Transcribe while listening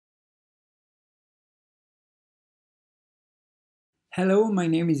Hello, my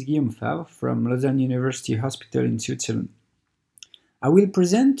name is Guillaume Favre from Lausanne University Hospital in Switzerland. I will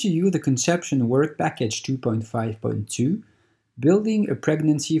present to you the Conception Work Package 2.5.2, Building a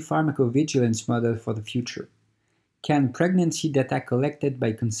Pregnancy Pharmacovigilance Model for the Future. Can pregnancy data collected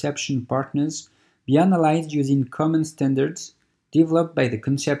by conception partners be analyzed using common standards developed by the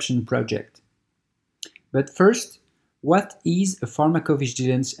Conception Project? But first, what is a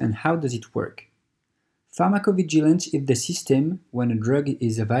pharmacovigilance and how does it work? Pharmacovigilance is the system, when a drug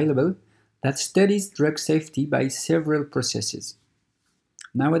is available, that studies drug safety by several processes.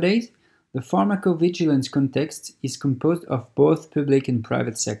 Nowadays, the pharmacovigilance context is composed of both public and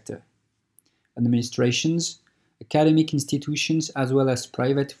private sector. Administrations, academic institutions, as well as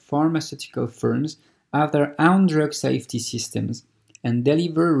private pharmaceutical firms have their own drug safety systems and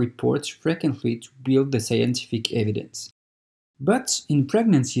deliver reports frequently to build the scientific evidence. But in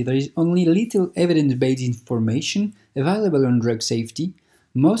pregnancy, there is only little evidence-based information available on drug safety,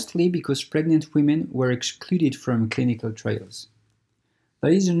 mostly because pregnant women were excluded from clinical trials.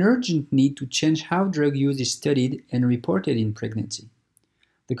 There is an urgent need to change how drug use is studied and reported in pregnancy.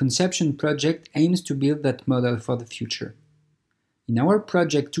 The Conception Project aims to build that model for the future. In our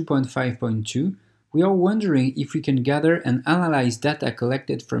project 2.5.2, we are wondering if we can gather and analyze data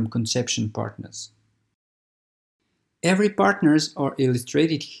collected from conception partners. Every partners are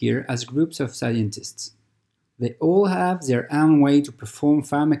illustrated here as groups of scientists. They all have their own way to perform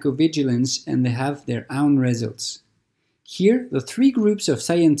pharmacovigilance and they have their own results. Here, the three groups of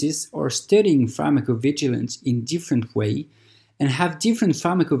scientists are studying pharmacovigilance in different ways and have different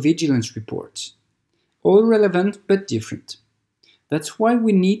pharmacovigilance reports. All relevant but different. That's why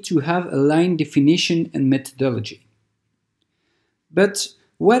we need to have a line definition and methodology. But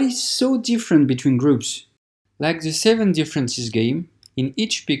what is so different between groups? Like the 7 differences game, in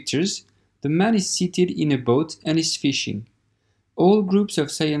each pictures, the man is seated in a boat and is fishing. All groups of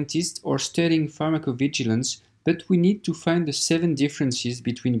scientists are studying pharmacovigilance, but we need to find the 7 differences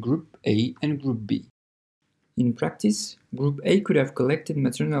between Group A and Group B. In practice, Group A could have collected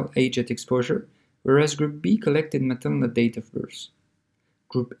maternal age at exposure, whereas Group B collected maternal date of birth.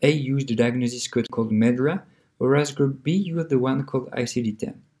 Group A used a diagnosis code called MEDRA, whereas Group B used the one called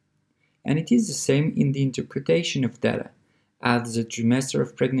ICD-10. And it is the same in the interpretation of data, as the trimester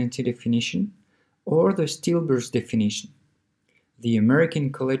of pregnancy definition or the stillbirth definition. The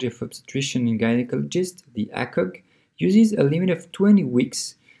American College of Obstetricians and Gynecologists, the ACOG, uses a limit of 20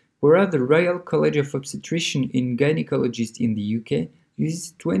 weeks, whereas the Royal College of Obstetricians and Gynecologists in the UK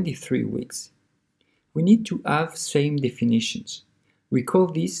uses 23 weeks. We need to have same definitions. We call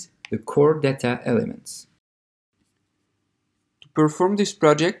this the core data elements. To perform this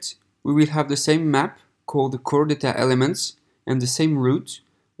project, we will have the same map, called the core data elements, and the same route,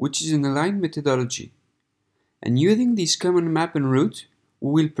 which is an aligned methodology. And using this common map and route,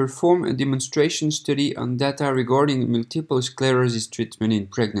 we will perform a demonstration study on data regarding multiple sclerosis treatment in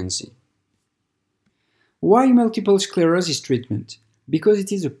pregnancy. Why multiple sclerosis treatment? Because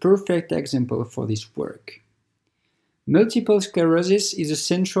it is a perfect example for this work. Multiple sclerosis is a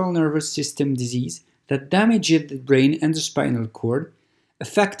central nervous system disease that damages the brain and the spinal cord,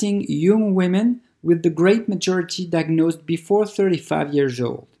 affecting young women with the great majority diagnosed before 35 years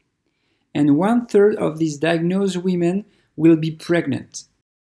old. And 1/3 of these diagnosed women will be pregnant.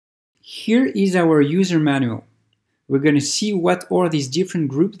 Here is our user manual. We're going to see what are these different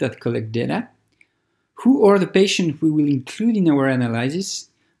groups that collect data, who are the patients we will include in our analysis,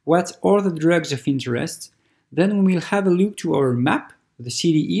 what are the drugs of interest. Then we will have a look to our map, the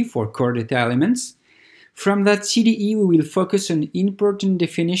CDE for core data elements. From that CDE, we will focus on important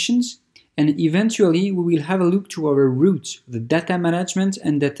definitions, and eventually we will have a look to our route, the data management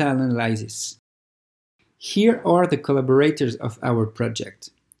and data analysis. Here are the collaborators of our project.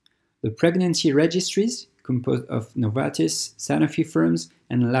 The pregnancy registries, composed of Novartis, Sanofi firms,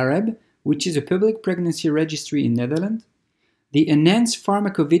 and LAREB, which is a public pregnancy registry in Netherlands. The enhanced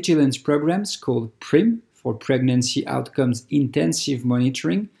pharmacovigilance programs called PRIM, for Pregnancy Outcomes Intensive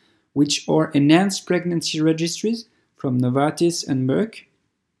Monitoring, which are enhanced pregnancy registries from Novartis and Merck,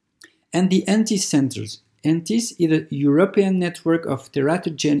 and the ENTIS centers. ENTIS is a European network of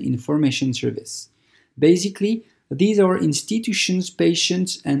teratogen information service. Basically, these are institutions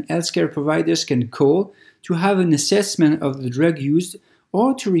patients and healthcare providers can call to have an assessment of the drug used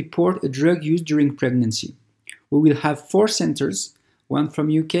or to report a drug used during pregnancy. We will have 4 centers, one from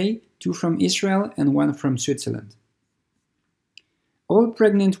UK, 2 from Israel, and 1 from Switzerland. All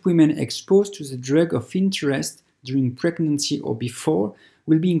pregnant women exposed to the drug of interest during pregnancy or before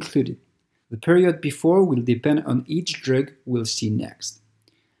will be included. The period before will depend on each drug we'll see next.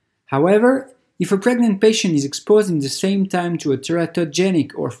 However, If a pregnant patient is exposed in the same time to a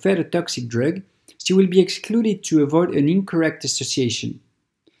teratogenic or phytotoxic drug, she will be excluded to avoid an incorrect association.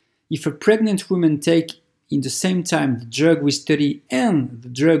 If a pregnant woman takes in the same time the drug we study and the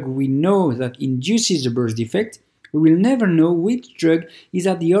drug we know that induces the birth defect, we will never know which drug is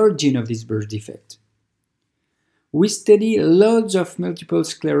at the origin of this birth defect. We study loads of multiple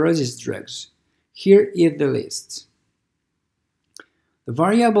sclerosis drugs. Here is the list. The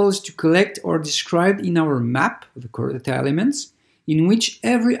variables to collect are described in our map, the core data elements, in which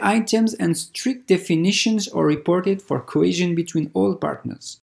every item and strict definitions are reported for cohesion between all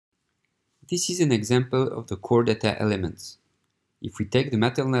partners. This is an example of the core data elements. If we take the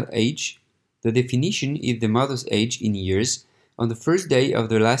maternal age, the definition is the mother's age in years on the first day of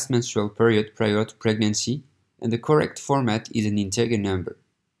the last menstrual period prior to pregnancy, and the correct format is an integer number.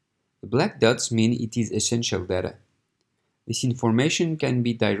 The black dots mean it is essential data. This information can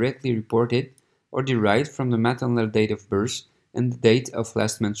be directly reported or derived from the maternal date of birth and the date of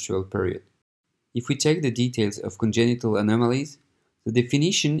last menstrual period. If we take the details of congenital anomalies, the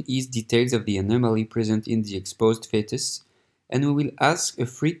definition is details of the anomaly present in the exposed fetus, and we will ask a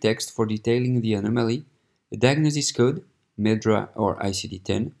free text for detailing the anomaly, a diagnosis code, MEDRA or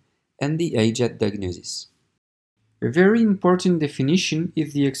ICD-10, and the age at diagnosis. A very important definition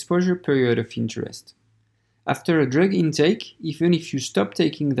is the exposure period of interest. After a drug intake, even if you stop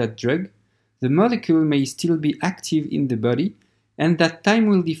taking that drug, the molecule may still be active in the body, and that time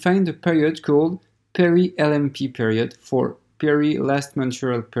will define the period called peri-LMP period for peri-last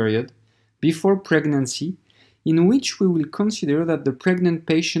menstrual period, before pregnancy, in which we will consider that the pregnant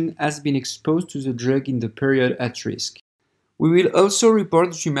patient has been exposed to the drug in the period at risk. We will also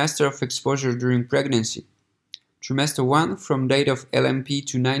report the trimester of exposure during pregnancy. Trimester 1 from date of LMP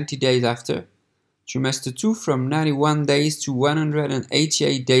to 90 days after, Trimester 2 from 91 days to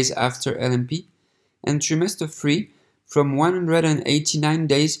 188 days after LMP, and Trimester 3 from 189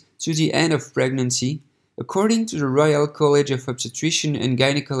 days to the end of pregnancy, according to the Royal College of Obstetricians and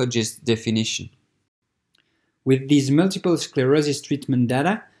Gynecologists definition. With these multiple sclerosis treatment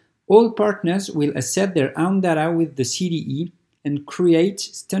data, all partners will assess their own data with the CDE and create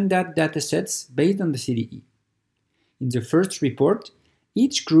standard datasets based on the CDE. In the first report,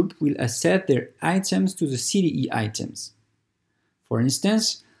 each group will assign their items to the CDE items. For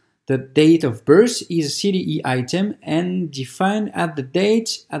instance, the date of birth is a CDE item and defined at the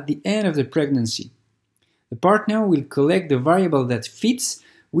date at the end of the pregnancy. The partner will collect the variable that fits,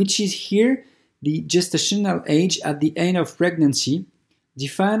 which is here the gestational age at the end of pregnancy,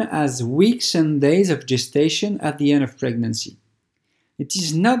 defined as weeks and days of gestation at the end of pregnancy. It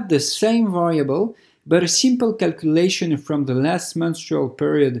is not the same variable, but a simple calculation from the last menstrual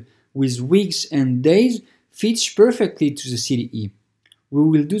period with weeks and days fits perfectly to the CDE. We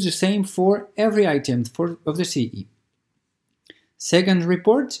will do the same for every item of the CDE. Second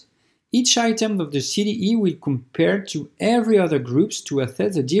report, each item of the CDE will compare to every other groups to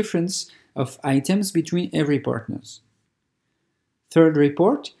assess the difference of items between every partners. Third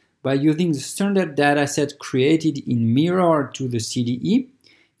report, by using the standard dataset created in mirror to the CDE,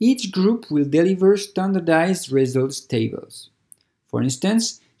 each group will deliver standardized results tables. For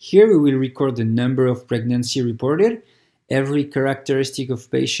instance, here we will record the number of pregnancy reported, every characteristic of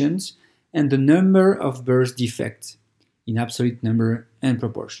patients, and the number of birth defects, in absolute number and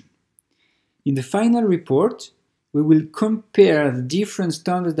proportion. In the final report, we will compare the different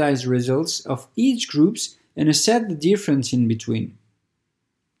standardized results of each group and assess the difference in between.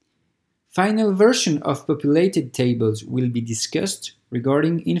 Final version of populated tables will be discussed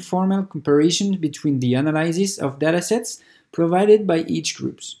regarding informal comparisons between the analysis of datasets provided by each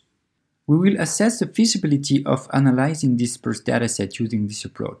group. We will assess the feasibility of analyzing dispersed dataset using this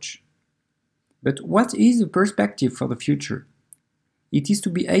approach. But what is the perspective for the future? It is to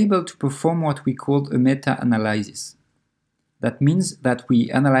be able to perform what we call a meta-analysis. That means that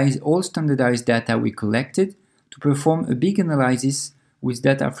we analyze all standardized data we collected to perform a big analysis with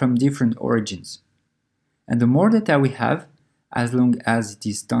data from different origins. And the more data we have, as long as it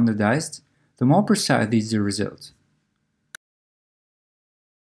is standardized, the more precise is the result.